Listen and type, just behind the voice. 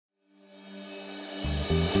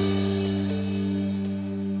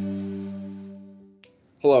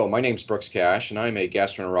Hello, my name is Brooks Cash, and I'm a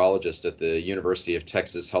gastroenterologist at the University of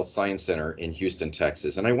Texas Health Science Center in Houston,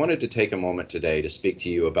 Texas. And I wanted to take a moment today to speak to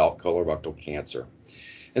you about colorectal cancer,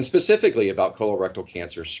 and specifically about colorectal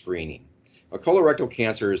cancer screening. Now, colorectal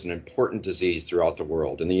cancer is an important disease throughout the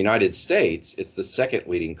world. In the United States, it's the second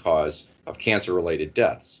leading cause of cancer-related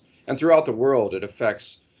deaths. And throughout the world, it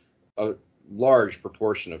affects a large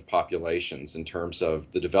proportion of populations in terms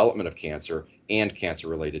of the development of cancer and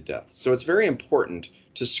cancer-related deaths. So it's very important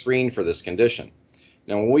to screen for this condition.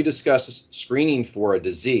 Now, when we discuss screening for a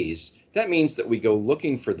disease, that means that we go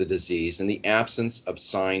looking for the disease in the absence of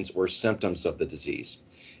signs or symptoms of the disease.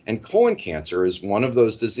 And colon cancer is one of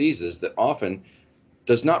those diseases that often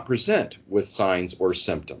does not present with signs or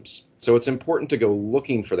symptoms. So it's important to go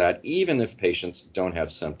looking for that even if patients don't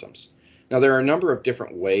have symptoms. Now, there are a number of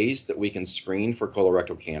different ways that we can screen for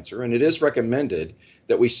colorectal cancer, and it is recommended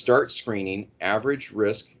that we start screening average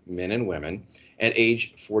risk men and women at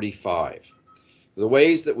age 45. The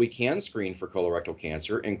ways that we can screen for colorectal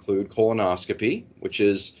cancer include colonoscopy, which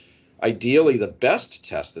is ideally the best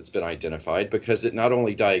test that's been identified because it not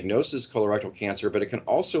only diagnoses colorectal cancer, but it can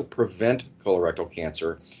also prevent colorectal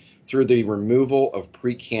cancer through the removal of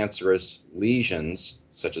precancerous lesions,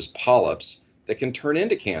 such as polyps, that can turn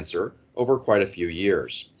into cancer over quite a few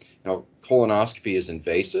years. Now, colonoscopy is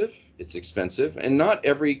invasive, it's expensive, and not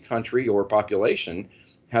every country or population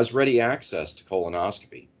has ready access to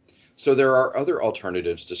colonoscopy. So there are other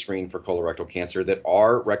alternatives to screen for colorectal cancer that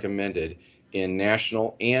are recommended in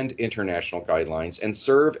national and international guidelines and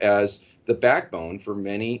serve as the backbone for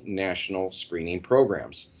many national screening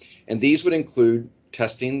programs. And these would include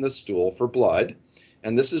testing the stool for blood,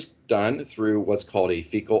 and this is done through what's called a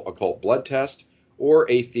fecal occult blood test or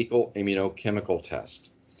a fecal immunochemical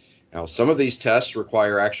test. Now, some of these tests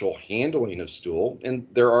require actual handling of stool, and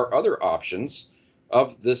there are other options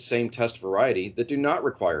of this same test variety that do not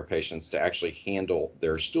require patients to actually handle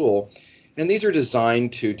their stool. And these are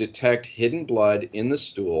designed to detect hidden blood in the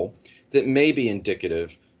stool that may be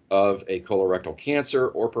indicative of a colorectal cancer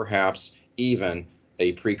or perhaps even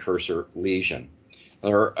a precursor lesion.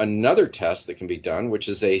 Or another test that can be done, which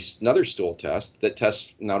is another stool test that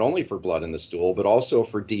tests not only for blood in the stool, but also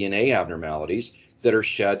for DNA abnormalities that are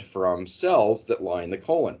shed from cells that line the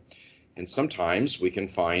colon. And sometimes we can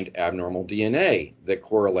find abnormal DNA that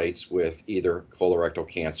correlates with either colorectal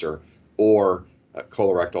cancer or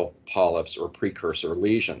colorectal polyps or precursor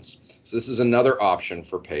lesions. So this is another option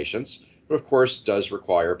for patients, but of course does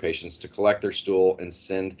require patients to collect their stool and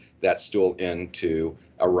send that stool into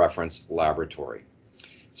a reference laboratory.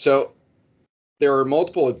 So there are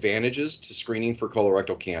multiple advantages to screening for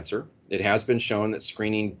colorectal cancer. It has been shown that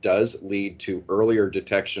screening does lead to earlier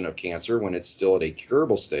detection of cancer when it's still at a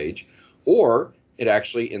curable stage, or it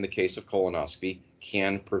actually, in the case of colonoscopy,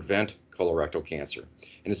 can prevent colorectal cancer.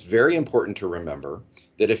 And it's very important to remember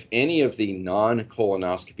that if any of the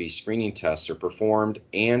non-colonoscopy screening tests are performed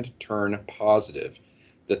and turn positive,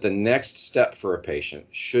 that the next step for a patient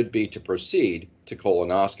should be to proceed to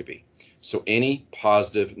colonoscopy. So any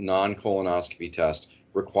positive non-colonoscopy test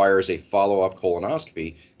requires a follow-up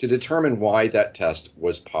colonoscopy to determine why that test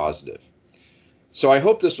was positive. So I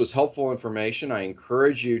hope this was helpful information. I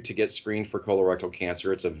encourage you to get screened for colorectal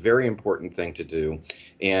cancer. It's a very important thing to do.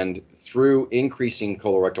 And through increasing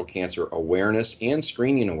colorectal cancer awareness and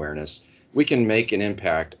screening awareness, we can make an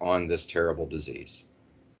impact on this terrible disease.